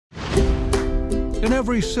In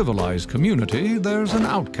every civilized community, there's an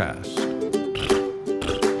outcast.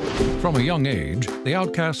 From a young age, the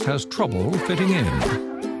outcast has trouble fitting in.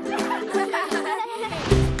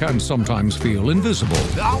 Can sometimes feel invisible.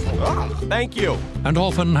 Thank you. And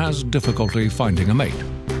often has difficulty finding a mate.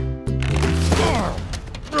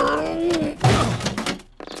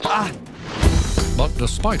 But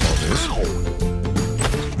despite all this,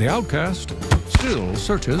 the outcast still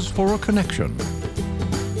searches for a connection.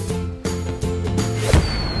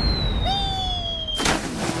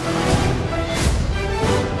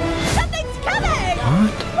 Something's coming!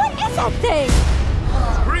 What is that thing?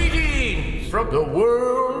 Greetings from the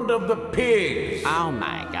world of the pigs. Oh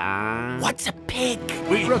my God. What's a pig?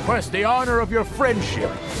 We request the honor of your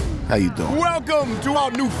friendship. How you doing? Welcome to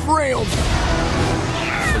our new friends.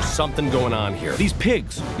 There's something going on here. These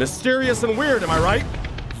pigs, mysterious and weird, am I right?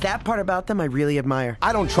 That part about them I really admire.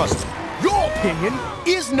 I don't trust them. Your opinion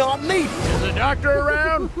is not needed. Is the doctor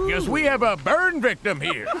around? Guess we have a burn victim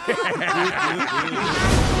here.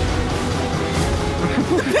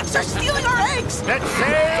 The pigs are stealing our eggs! Let's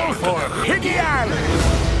sail for Piggy Island.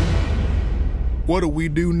 What do we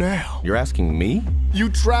do now? You're asking me? You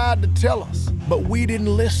tried to tell us, but we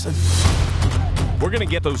didn't listen. We're gonna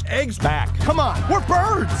get those eggs back. Come on, we're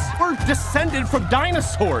birds. We're descended from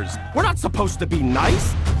dinosaurs. We're not supposed to be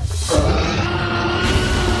nice.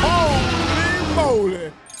 Holy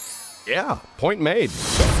moly! Yeah, point made.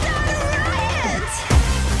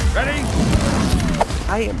 Ready?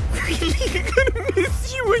 I am really gonna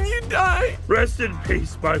miss you when you die. Rest in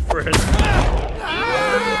peace, my friend.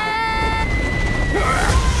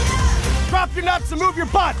 Drop your nuts and move your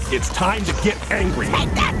butts. It's time to get angry.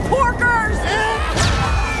 Take that, porkers!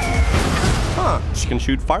 Huh, she can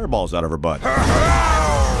shoot fireballs out of her butt.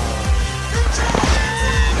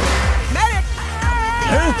 Medic!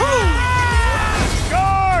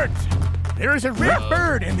 Guards! There is a red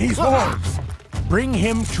bird in these walls. Bring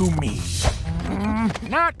him to me.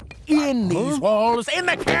 Not in these walls, in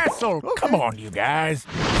the castle. Come on, you guys.